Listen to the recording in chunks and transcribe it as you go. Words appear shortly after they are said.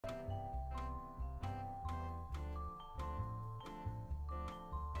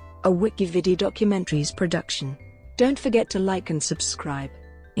a WikiVidi documentaries production. Don't forget to like and subscribe.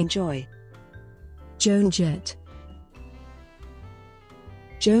 Enjoy. Joan Jett.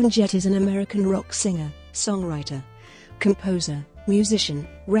 Joan Jett is an American rock singer, songwriter, composer, musician,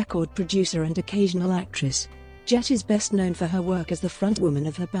 record producer and occasional actress. Jett is best known for her work as the frontwoman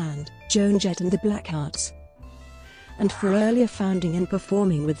of her band, Joan Jett and the Blackhearts, and for earlier founding and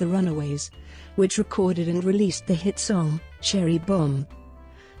performing with the Runaways, which recorded and released the hit song, Cherry Bomb.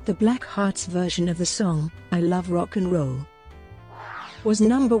 The Blackhearts' version of the song, I Love Rock and Roll, was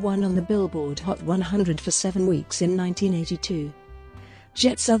 #1 on the Billboard Hot 100 for 7 weeks in 1982.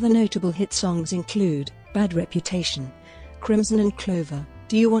 Jett's other notable hit songs include Bad Reputation, Crimson and Clover,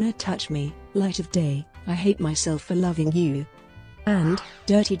 Do You Wanna Touch Me, Light of Day, I Hate Myself for Loving You, and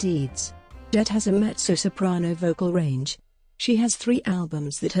Dirty Deeds. Jett has a mezzo-soprano vocal range. She has 3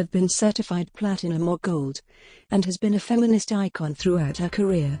 albums that have been certified platinum or gold, and has been a feminist icon throughout her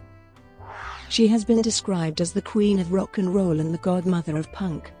career. She has been described as the queen of rock and roll and the godmother of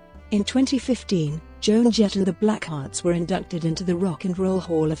punk. In 2015, Joan Jett and the Blackhearts were inducted into the Rock and Roll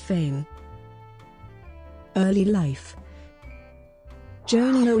Hall of Fame. Early life.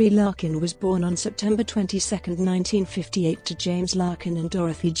 Joan Marie Larkin was born on September 22, 1958 to James Larkin and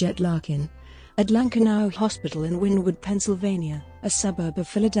Dorothy Jett Larkin at Lankenau Hospital in Wynwood, Pennsylvania, a suburb of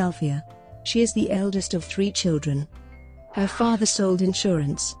Philadelphia. She is the eldest of 3 children. Her father sold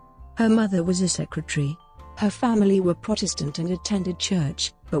insurance. Her mother was a secretary. Her family were Protestant and attended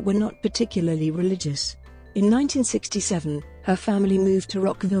church, but were not particularly religious. In 1967, her family moved to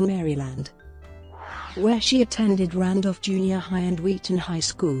Rockville, Maryland, where she attended Randolph Junior High and Wheaton High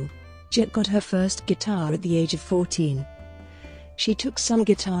School. Jett got her first guitar at the age of 14. She took some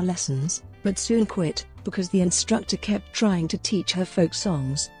guitar lessons, but soon quit, because the instructor kept trying to teach her folk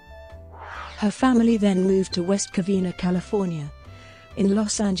songs. Her family then moved to West Covina, California, in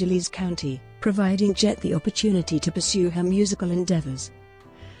Los Angeles County, providing Jett the opportunity to pursue her musical endeavors.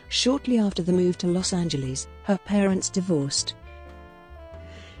 Shortly after the move to Los Angeles, her parents divorced,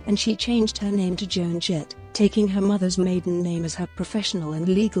 and she changed her name to Joan Jett, taking her mother's maiden name as her professional and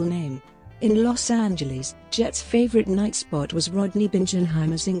legal name. In Los Angeles, Jett's favorite night spot was Rodney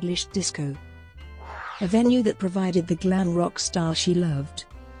Bingenheimer's English Disco, a venue that provided the glam rock style she loved.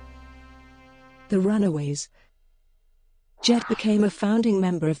 The Runaways. Jett became a founding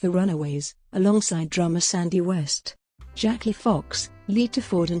member of the Runaways, alongside drummer Sandy West. Jackie Fox, Lita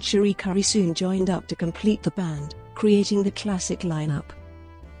Ford and Cherie Currie soon joined up to complete the band, creating the classic lineup.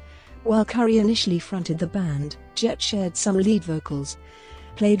 While Currie initially fronted the band, Jett shared some lead vocals,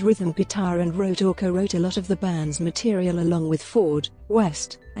 played rhythm guitar and wrote or co-wrote a lot of the band's material along with Ford,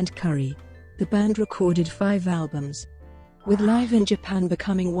 West, and Currie. The band recorded 5 albums, with Live in Japan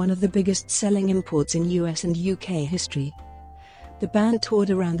becoming one of the biggest-selling imports in US and UK history. The band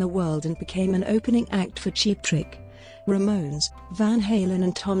toured around the world and became an opening act for Cheap Trick, Ramones, Van Halen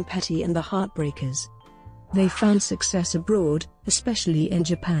and Tom Petty and the Heartbreakers. They found success abroad, especially in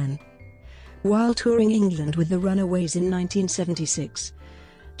Japan. While touring England with the Runaways in 1976,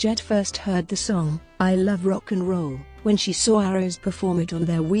 Jett first heard the song, I Love Rock and Roll, when she saw Arrows perform it on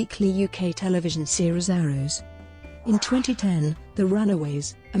their weekly UK television series Arrows. In 2010, The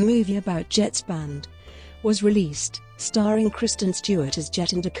Runaways, a movie about Jett's band, was released, starring Kristen Stewart as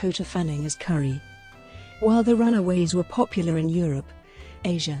Jett and Dakota Fanning as Currie. While the Runaways were popular in Europe,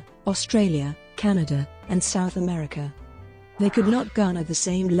 Asia, Australia, Canada, and South America, they could not garner the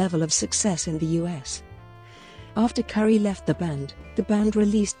same level of success in the US. After Currie left the band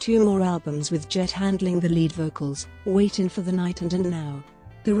released 2 more albums with Jett handling the lead vocals, Waitin' for the Night and Now.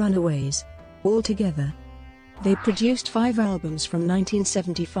 The Runaways. Altogether, they produced 5 albums from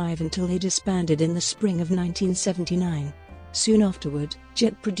 1975 until they disbanded in the spring of 1979. Soon afterward,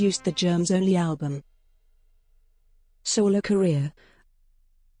 Jett produced the Germs-only album. Solo career.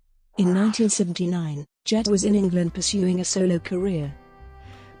 In 1979, Jett was in England pursuing a solo career.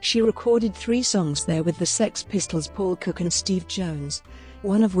 She recorded 3 songs there with the Sex Pistols, Paul Cook and Steve Jones,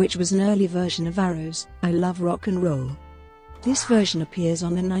 one of which was an early version of Arrows, I Love Rock and Roll. This version appears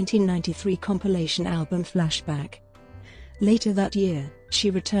on the 1993 compilation album Flashback. Later that year,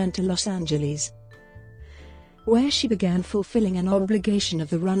 she returned to Los Angeles, where she began fulfilling an obligation of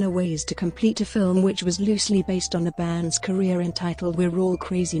the Runaways to complete a film which was loosely based on the band's career entitled We're All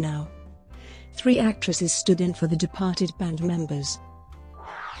Crazy Now. 3 actresses stood in for the departed band members,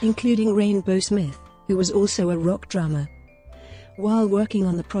 including Rainbow Smith, who was also a rock drummer. While working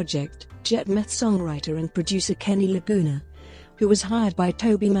on the project, Jett met songwriter and producer Kenny Laguna, who was hired by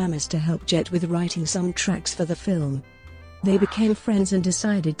Toby Mamis to help Jett with writing some tracks for the film. They became friends and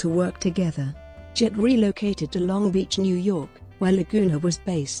decided to work together. Jett relocated to Long Beach, New York, where Laguna was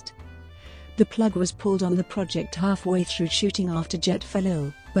based. The plug was pulled on the project halfway through shooting after Jett fell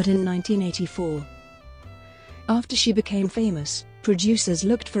ill, but in 1984. After she became famous, producers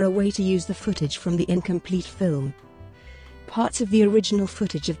looked for a way to use the footage from the incomplete film. Parts of the original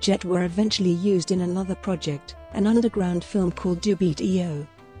footage of Jett were eventually used in another project, an underground film called Do Beat EO,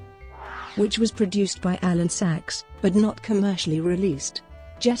 which was produced by Alan Sachs, but not commercially released.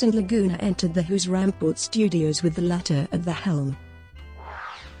 Jett and Laguna entered the Who's Rampart Studios with the latter at the helm,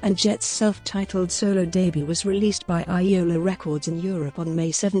 and Jett's self-titled solo debut was released by Iola Records in Europe on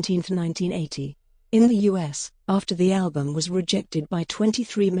May 17, 1980. In the US, after the album was rejected by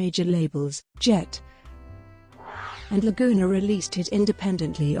 23 major labels, Jett and Laguna released it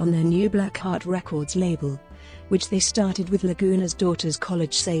independently on their new Blackheart Records label, which they started with Laguna's daughter's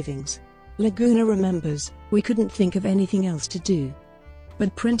college savings. Laguna remembers, "We couldn't think of anything else to do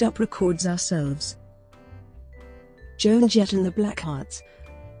but print up records ourselves." Joan Jett and the Blackhearts.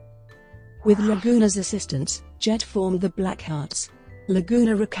 With Laguna's assistance, Jett formed the Blackhearts.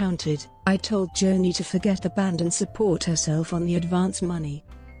 Laguna recounted, "I told Joni to forget the band and support herself on the advance money.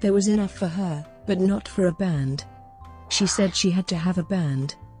 There was enough for her, but not for a band. She said she had to have a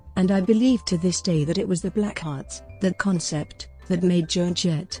band. And I believe to this day that it was the Blackhearts, that concept, that made Joan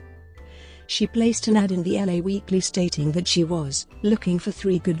Jett." She placed an ad in the LA Weekly stating that she was looking for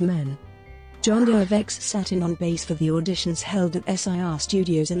 3 good men. John Dovex sat in on bass for the auditions held at SIR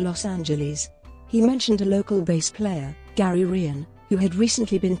Studios in Los Angeles. He mentioned a local bass player, Gary Ryan, who had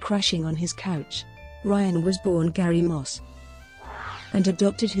recently been crashing on his couch. Ryan was born Gary Moss and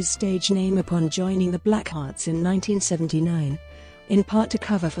adopted his stage name upon joining the Blackhearts in 1979, in part to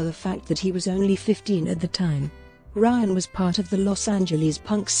cover for the fact that he was only 15 at the time. Ryan was part of the Los Angeles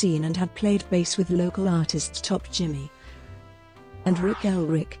punk scene and had played bass with local artists Top Jimmy and Rick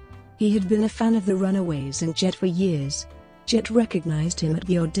Elrick. He had been a fan of the Runaways and Jett for years. Jett recognized him at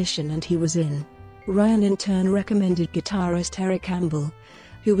the audition and he was in. Ryan in turn recommended guitarist Eric Campbell,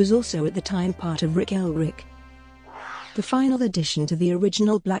 who was also at the time part of Rick Elrick. The final addition to the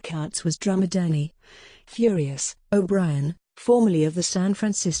original Blackhearts was drummer Danny "Furious" O'Brien, formerly of the San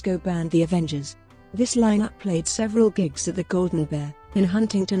Francisco band The Avengers. This lineup played several gigs at the Golden Bear, in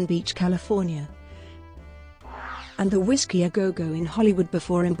Huntington Beach, California, and the Whiskey A Go-Go in Hollywood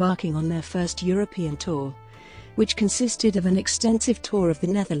before embarking on their first European tour, which consisted of an extensive tour of the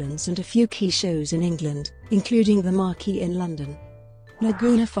Netherlands and a few key shows in England, including the Marquee in London.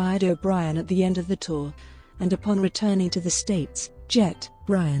 Laguna fired O'Brien at the end of the tour, and upon returning to the States, Jett,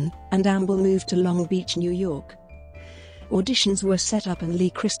 Ryan, and Campbell moved to Long Beach, New York. Auditions were set up and Lee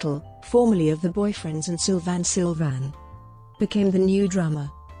Crystal, formerly of the Boyfriends and Sylvan, became the new drummer.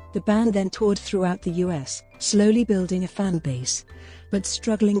 The band then toured throughout the US, slowly building a fan base, but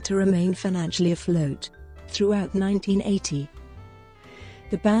struggling to remain financially afloat. Throughout 1980,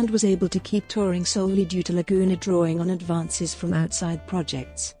 the band was able to keep touring solely due to Laguna drawing on advances from outside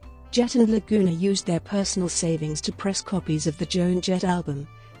projects. Jett and Laguna used their personal savings to press copies of the Joan Jett album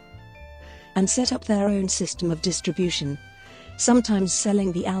and set up their own system of distribution, sometimes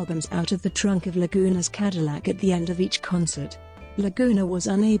selling the albums out of the trunk of Laguna's Cadillac at the end of each concert. Laguna was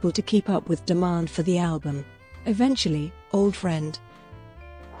unable to keep up with demand for the album. Eventually, old friend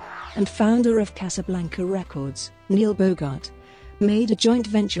and founder of Casablanca Records, Neil Bogart, made a joint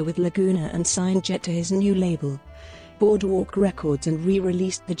venture with Laguna and signed Jett to his new label, Boardwalk Records, and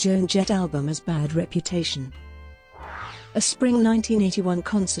re-released the Joan Jett album as Bad Reputation. A spring 1981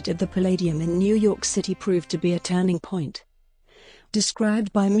 concert at the Palladium in New York City proved to be a turning point,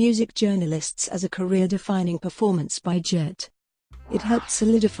 described by music journalists as a career-defining performance by Jett. It helped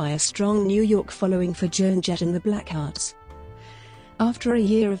solidify a strong New York following for Joan Jett and the Blackhearts. After a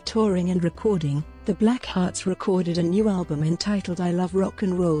year of touring and recording, the Blackhearts recorded a new album entitled I Love Rock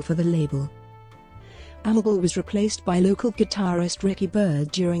and Roll for the label. Campbell was replaced by local guitarist Ricky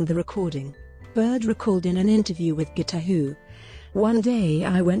Byrd during the recording. Byrd recalled in an interview with Guitar Who, "One day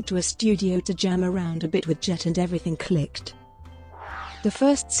I went to a studio to jam around a bit with Jett and everything clicked." The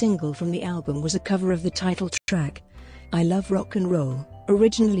first single from the album was a cover of the title track, I Love Rock and Roll,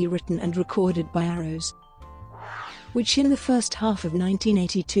 originally written and recorded by Arrows, which in the first half of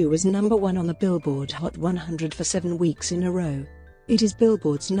 1982 was number 1 on the Billboard Hot 100 for 7 weeks in a row. It is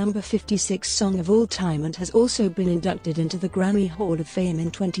Billboard's number 56 song of all time and has also been inducted into the Grammy Hall of Fame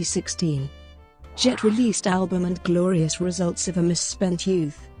in 2016. Jett released album and Glorious Results of a Misspent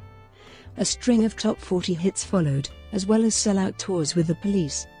Youth. A string of top 40 hits followed, as well as sell-out tours with The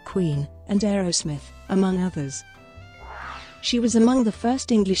Police, Queen, and Aerosmith, among others. She was among the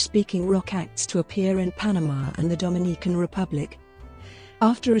first English-speaking rock acts to appear in Panama and the Dominican Republic.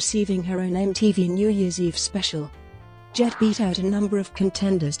 After receiving her own MTV New Year's Eve special, Jett beat out a number of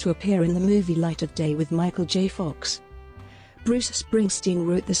contenders to appear in the movie Light of Day with Michael J. Fox. Bruce Springsteen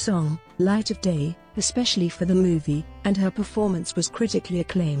wrote the song, Light of Day, especially for the movie, and her performance was critically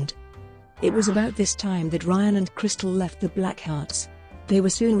acclaimed. It was about this time that Ryan and Crystal left the Blackhearts. They were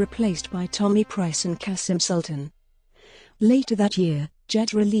soon replaced by Tommy Price and Kasim Sultan. Later that year,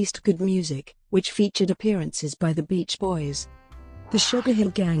 Jett released Good Music, which featured appearances by the Beach Boys, the Sugar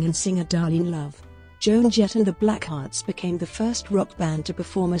Hill Gang and singer Darlene Love. Joan Jett and the Blackhearts became the first rock band to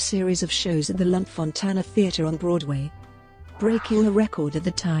perform a series of shows at the Lunt Fontana Theatre on Broadway, breaking the record at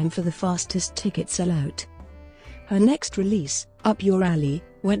the time for the fastest ticket sellout. Her next release, Up Your Alley,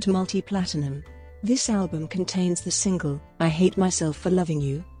 went multi-platinum. This album contains the single, I Hate Myself for Loving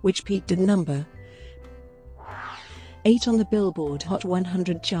You, which peaked at number 8 on the Billboard Hot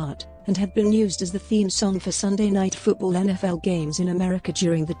 100 chart, and had been used as the theme song for Sunday Night Football NFL games in America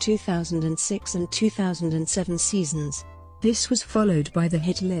during the 2006 and 2007 seasons. This was followed by The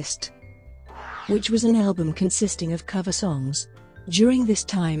Hit List, which was an album consisting of cover songs. During this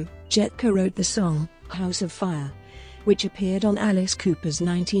time, Jett co-wrote the song, House of Fire, which appeared on Alice Cooper's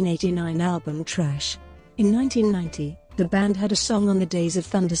 1989 album Trash. In 1990, the band had a song on the Days of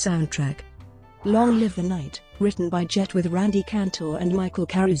Thunder soundtrack, Long Live the Night, written by Jett with Randy Cantor and Michael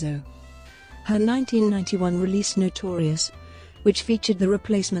Caruso. Her 1991 release Notorious, which featured the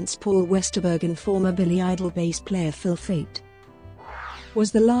Replacements' Paul Westerberg and former Billy Idol bass player Phil Fate,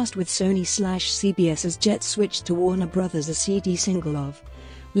 was the last with Sony/CBS as Jett switched to Warner Brothers. A CD single of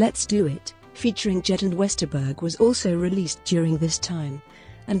Let's Do It, featuring Jett and Westerberg, was also released during this time,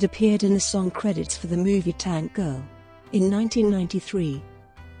 and appeared in the song credits for the movie Tank Girl. In 1993,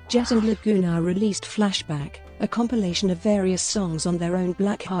 Jett and Laguna released Flashback, a compilation of various songs on their own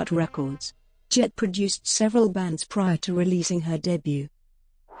Blackheart Records. Jett produced several bands prior to releasing her debut,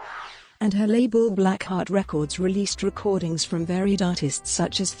 and her label Blackheart Records released recordings from varied artists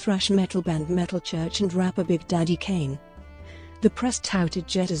such as thrash metal band Metal Church and rapper Big Daddy Kane. The press touted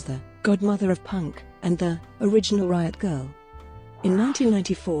Jett as the Godmother of Punk and the original Riot Girl. In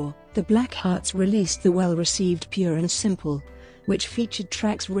 1994, the Blackhearts released the well-received Pure and Simple, which featured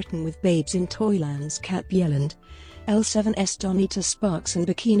tracks written with Babes in Toyland's Kat Bjelland, L7's Donita Sparks and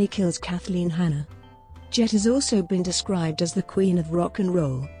Bikini Kill's Kathleen Hanna. Jett has also been described as the Queen of Rock and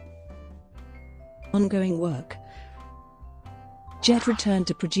Roll. Ongoing work. Jett returned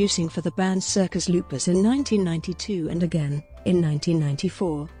to producing for the band Circus Lupus in 1992 and again, in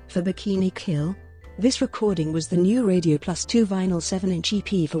 1994, for Bikini Kill. This recording was the new Radio Plus 2 vinyl 7-inch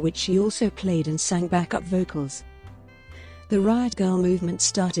EP for which she also played and sang backup vocals. The Riot Girl movement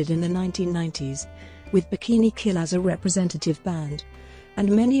started in the 1990s, with Bikini Kill as a representative band,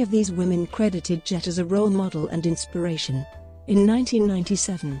 and many of these women credited Jett as a role model and inspiration. In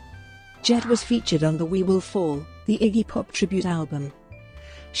 1997, Jett was featured on the We Will Fall, the Iggy Pop tribute album.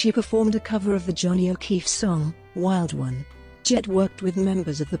 She performed a cover of the Johnny O'Keefe song, Wild One. Jett worked with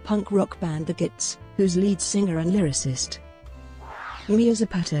members of the punk rock band The Gits, whose lead singer and lyricist, Mia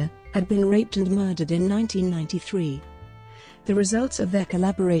Zapata, had been raped and murdered in 1993. The results of their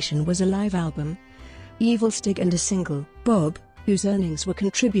collaboration was a live album, Evil Stig, and a single, Bob, whose earnings were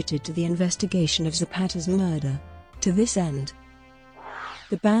contributed to the investigation of Zapata's murder. To this end,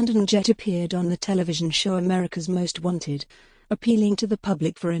 the band and Jett appeared on the television show America's Most Wanted, appealing to the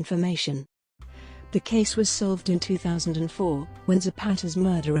public for information. The case was solved in 2004, when Zapata's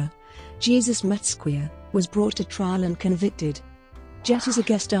murderer, Jesus Matsquia, was brought to trial and convicted. Jett is a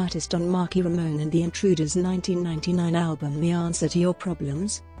guest artist on Marky Ramone and The Intruders' 1999 album The Answer to Your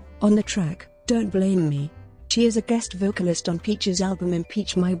Problems. On the track, Don't Blame Me, she is a guest vocalist on Peach's album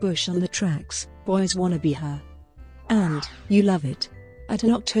Impeach My Bush on the tracks, Boys Wanna Be Her and You Love It. At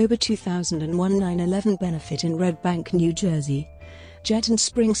an October 2001 9/11 benefit in Red Bank, New Jersey, Jett and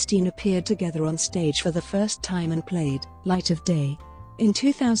Springsteen appeared together on stage for the first time and played Light of Day. In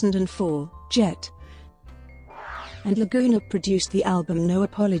 2004, Jett and Laguna produced the album No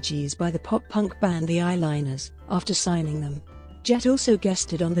Apologies by the pop-punk band The Eyeliners, after signing them. Jett also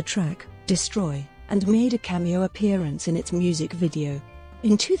guested on the track, Destroy, and made a cameo appearance in its music video.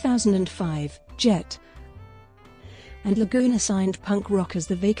 In 2005, Jett and Laguna signed punk rockers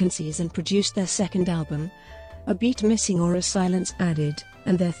The Vacancies and produced their second album, A Beat Missing or A Silence Added,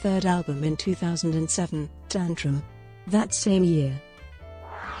 and their third album in 2007, Tantrum. That same year,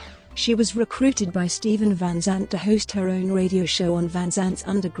 she was recruited by Steven Van Zandt to host her own radio show on Van Zandt's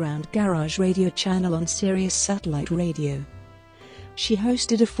Underground Garage radio channel on Sirius Satellite Radio. She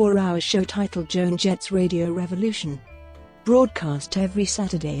hosted a 4-hour show titled Joan Jett's Radio Revolution, broadcast every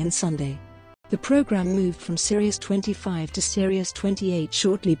Saturday and Sunday. The program moved from Sirius 25 to Sirius 28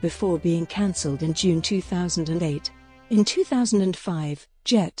 shortly before being cancelled in June 2008. In 2005,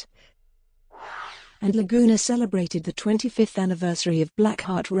 Jett and Laguna celebrated the 25th anniversary of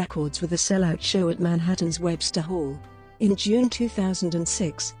Blackheart Records with a sellout show at Manhattan's Webster Hall. In June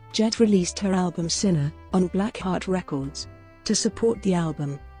 2006, Jett released her album Sinner on Blackheart Records. To support the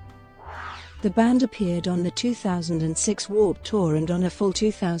album, the band appeared on the 2006 Warped Tour and on a full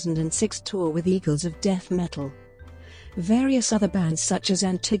 2006 tour with Eagles of Death Metal. Various other bands such as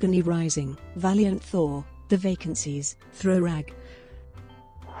Antigone Rising, Valiant Thor, The Vacancies, Throw Rag,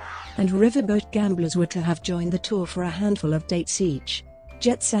 and Riverboat Gamblers were to have joined the tour for a handful of dates each.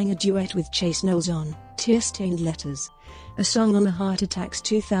 Jett sang a duet with Chase Knowles on Tear-Stained Letters, a song on the Heart Attacks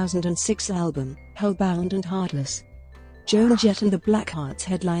 2006 album, Hellbound and Heartless. Joan Jett and the Blackhearts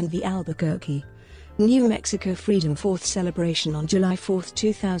headlined the Albuquerque, New Mexico Freedom 4th celebration on July 4,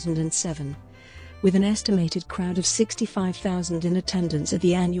 2007, with an estimated crowd of 65,000 in attendance at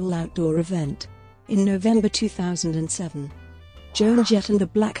the annual outdoor event. In November 2007, Joan Jett and the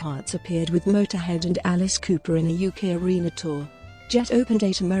Blackhearts appeared with Motorhead and Alice Cooper in a UK arena tour. Jett opened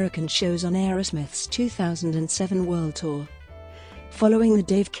 8 American shows on Aerosmith's 2007 World Tour. Following the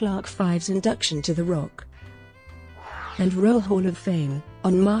Dave Clark 5's induction to the Rock and Roll Hall of Fame,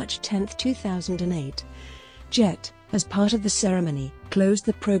 on March 10, 2008, Jett, as part of the ceremony, closed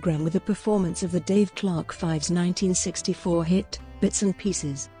the program with a performance of the Dave Clark 5's 1964 hit, Bits and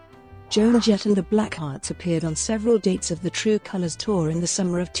Pieces. Joan Jett and the Blackhearts appeared on several dates of the True Colors tour in the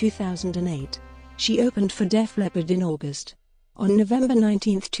summer of 2008. She opened for Def Leppard in August. On November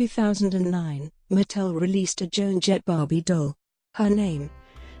 19, 2009, Mattel released a Joan Jett Barbie doll. Her name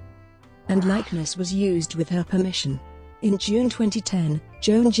and likeness was used with her permission. In June 2010,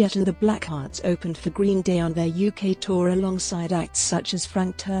 Joan Jett and the Blackhearts opened for Green Day on their UK tour alongside acts such as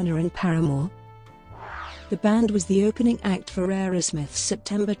Frank Turner and Paramore. The band was the opening act for Aerosmith's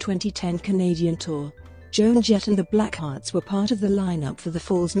September 2010 Canadian tour. Joan Jett and the Blackhearts were part of the lineup for the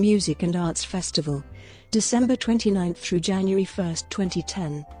Falls Music and Arts Festival, December 29 through January 1,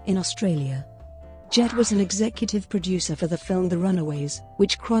 2010, in Australia. Jett was an executive producer for the film The Runaways,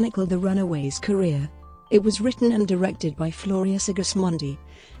 which chronicled the Runaways' career. It was written and directed by Floria Sigismondi,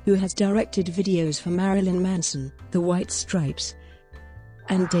 who has directed videos for Marilyn Manson, The White Stripes,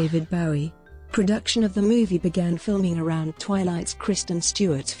 and David Bowie. Production of the movie began filming around Twilight's Kristen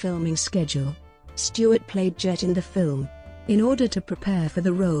Stewart's filming schedule. Stewart played Jett in the film. In order to prepare for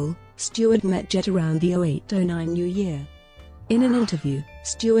the role, Stewart met Jett around the 2008-09 New Year. In an interview,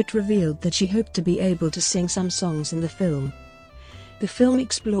 Stewart revealed that she hoped to be able to sing some songs in the film. The film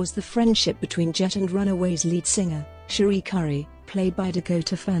explores the friendship between Jett and Runaways lead singer, Cherie Currie, played by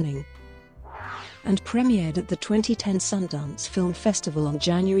Dakota Fanning, and premiered at the 2010 Sundance Film Festival on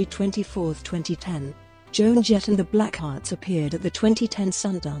January 24, 2010. Joan Jett and the Blackhearts appeared at the 2010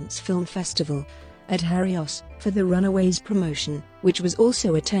 Sundance Film Festival at Harrios for the Runaways promotion, which was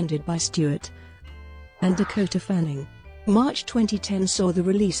also attended by Stewart and Dakota Fanning. March 2010 saw the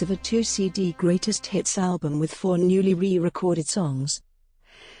release of a 2-CD greatest hits album with 4 newly re-recorded songs.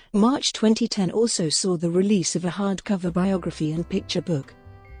 March 2010 also saw the release of a hardcover biography and picture book,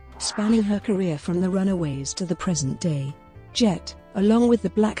 spanning her career from the Runaways to the present day. Jett, along with the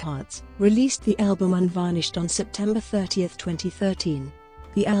Blackhearts, released the album Unvarnished on September 30, 2013.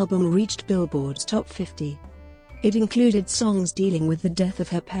 The album reached Billboard's Top 50. It included songs dealing with the death of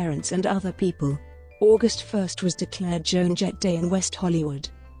her parents and other people. August 1 was declared Joan Jett Day in West Hollywood.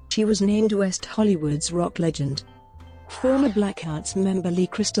 She was named West Hollywood's rock legend. Former Blackhearts member Lee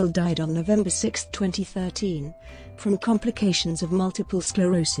Crystal died on November 6, 2013, from complications of multiple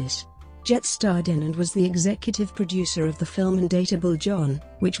sclerosis. Jett starred in and was the executive producer of the film Undateable John,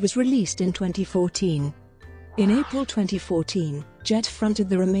 which was released in 2014. In April 2014, Jett fronted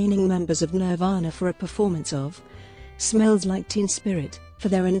the remaining members of Nirvana for a performance of Smells Like Teen Spirit for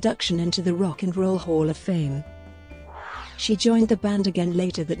their induction into the Rock and Roll Hall of Fame. She joined the band again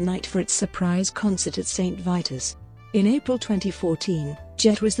later that night for its surprise concert at St. Vitus. In April 2014,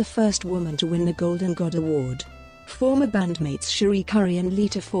 Jett was the first woman to win the Golden God Award. Former bandmates Cherie Currie and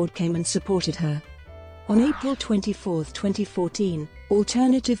Lita Ford came and supported her. On April 24, 2014,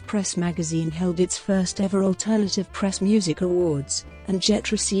 Alternative Press magazine held its first ever Alternative Press Music Awards, and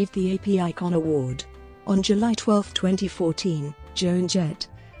Jett received the AP Icon Award. On July 12, 2014, Joan Jett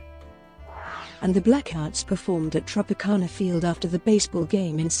and the Blackhearts performed at Tropicana Field after the baseball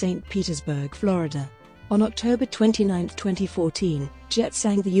game in St. Petersburg, Florida. On October 29, 2014, Jett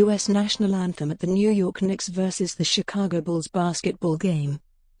sang the U.S. national anthem at the New York Knicks vs. the Chicago Bulls basketball game.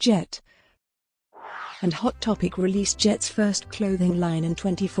 Jett and Hot Topic released Jett's first clothing line in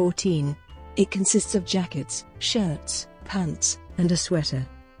 2014. It consists of jackets, shirts, pants, and a sweater.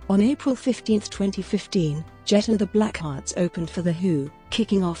 On April 15, 2015, Jett and the Blackhearts opened for The Who,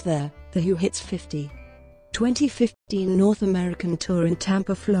 kicking off their The Who Hits 50 2015 North American tour in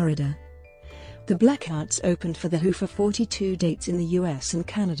Tampa, Florida. The Blackhearts opened for The Who for 42 dates in the US and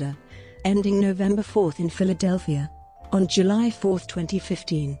Canada, ending November 4 in Philadelphia. On July 4,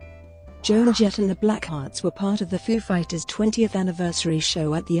 2015, Joan Jett and the Blackhearts were part of the Foo Fighters' 20th anniversary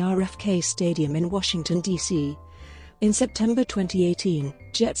show at the RFK Stadium in Washington, D.C. In September 2018,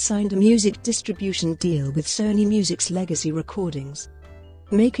 Jett signed a music distribution deal with Sony Music's Legacy Recordings,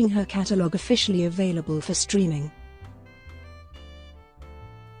 making her catalog officially available for streaming.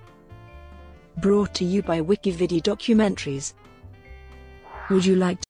 Brought to you by WikiVidi Documentaries. Would you like